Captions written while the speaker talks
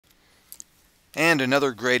And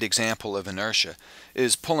another great example of inertia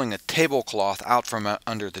is pulling a tablecloth out from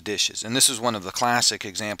under the dishes. And this is one of the classic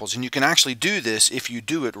examples. And you can actually do this if you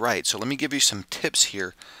do it right. So let me give you some tips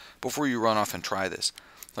here before you run off and try this.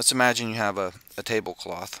 Let's imagine you have a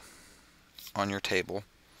tablecloth on your table.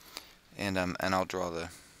 And I'll draw the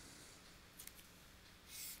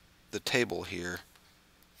table here.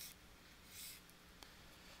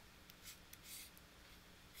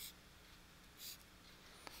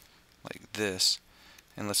 Like this,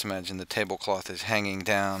 and let's imagine the tablecloth is hanging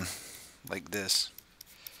down like this,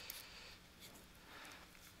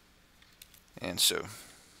 and so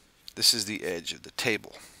this is the edge of the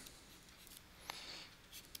table.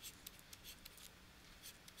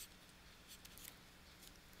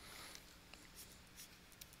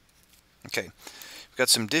 Okay, we've got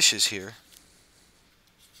some dishes here,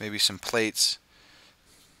 maybe some plates,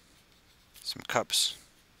 some cups,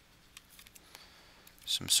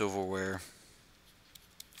 some silverware,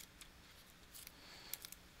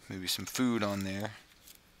 maybe some food on there.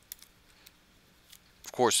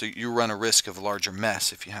 Of course, you run a risk of a larger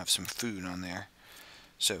mess if you have some food on there.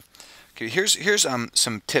 So, okay, here's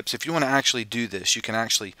some tips. If you want to actually do this, you can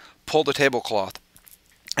actually pull the tablecloth,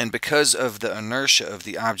 and because of the inertia of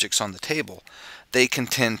the objects on the table, they can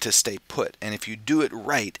tend to stay put. And if you do it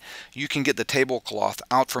right, you can get the tablecloth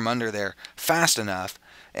out from under there fast enough,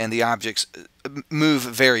 and the objects move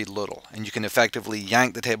very little, and you can effectively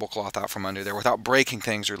yank the tablecloth out from under there without breaking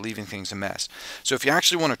things or leaving things a mess. So if you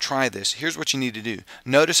actually want to try this, here's what you need to do.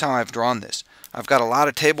 Notice how I've drawn this. I've got a lot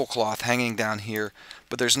of tablecloth hanging down here,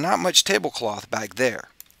 but there's not much tablecloth back there.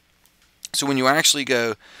 So when you actually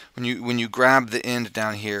go, when you grab the end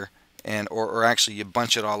down here, and or actually you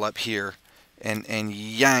bunch it all up here and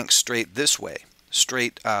yank straight this way,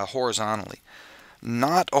 straight horizontally.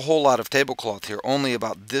 Not a whole lot of tablecloth here, only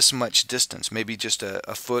about this much distance, maybe just a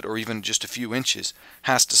foot or even just a few inches,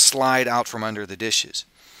 has to slide out from under the dishes.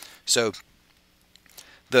 So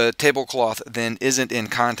the tablecloth then isn't in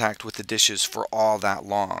contact with the dishes for all that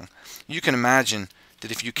long. You can imagine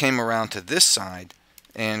that if you came around to this side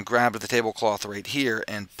and grabbed the tablecloth right here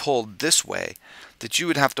and pulled this way, that you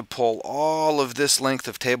would have to pull all of this length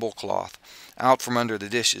of tablecloth out from under the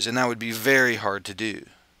dishes, and that would be very hard to do.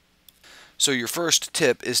 So your first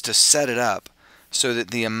tip is to set it up so that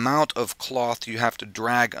the amount of cloth you have to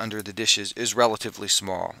drag under the dishes is relatively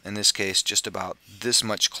small. In this case, just about this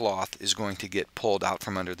much cloth is going to get pulled out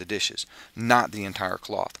from under the dishes, not the entire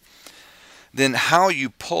cloth. Then how you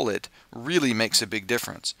pull it really makes a big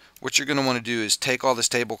difference. What you're going to want to do is take all this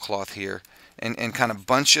tablecloth here and kind of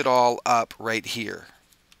bunch it all up right here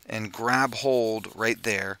and grab hold right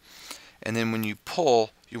there. And then when you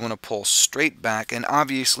pull, you want to pull straight back, and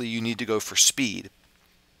obviously you need to go for speed.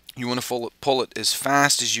 You want to pull it as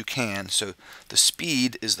fast as you can. So the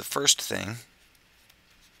speed is the first thing,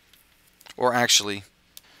 or actually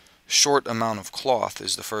short amount of cloth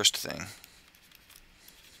is the first thing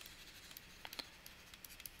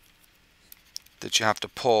that you have to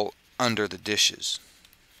pull under the dishes.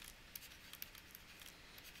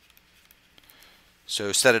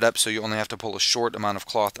 So set it up so you only have to pull a short amount of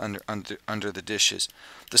cloth under the dishes.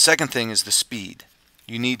 The second thing is the speed.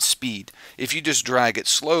 You need speed. If you just drag it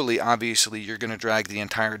slowly, obviously you're going to drag the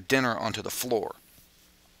entire dinner onto the floor.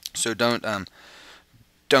 So don't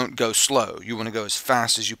go slow. You want to go as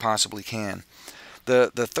fast as you possibly can. The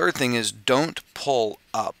third thing is don't pull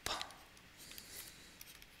up.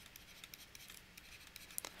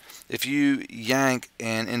 If you yank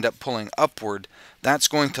and end up pulling upward, that's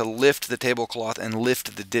going to lift the tablecloth and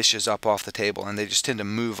lift the dishes up off the table, and they just tend to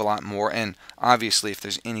move a lot more, and obviously if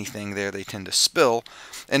there's anything there they tend to spill.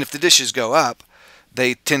 And if the dishes go up,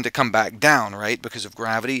 they tend to come back down, right, because of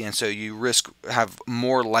gravity, and so you have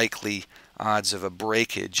more likely odds of a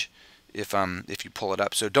breakage if you pull it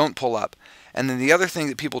up. So don't pull up. And then the other thing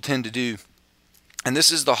that people tend to do, and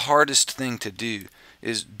this is the hardest thing to do,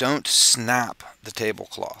 is don't snap the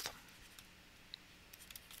tablecloth.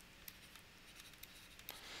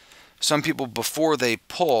 Some people, before they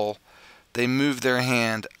pull, they move their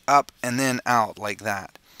hand up and then out like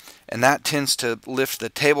that. And that tends to lift the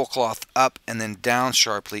tablecloth up and then down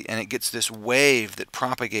sharply, and it gets this wave that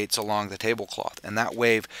propagates along the tablecloth. And that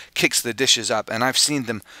wave kicks the dishes up. And I've seen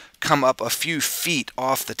them come up a few feet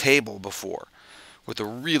off the table before with a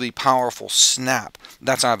really powerful snap.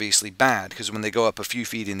 That's obviously bad, because when they go up a few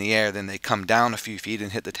feet in the air, then they come down a few feet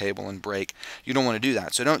and hit the table and break. You don't want to do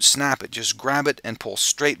that. So don't snap it. Just grab it and pull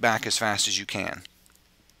straight back as fast as you can.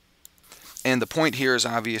 And the point here is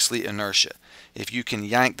obviously inertia. If you can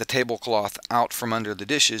yank the tablecloth out from under the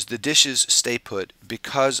dishes stay put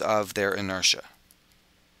because of their inertia.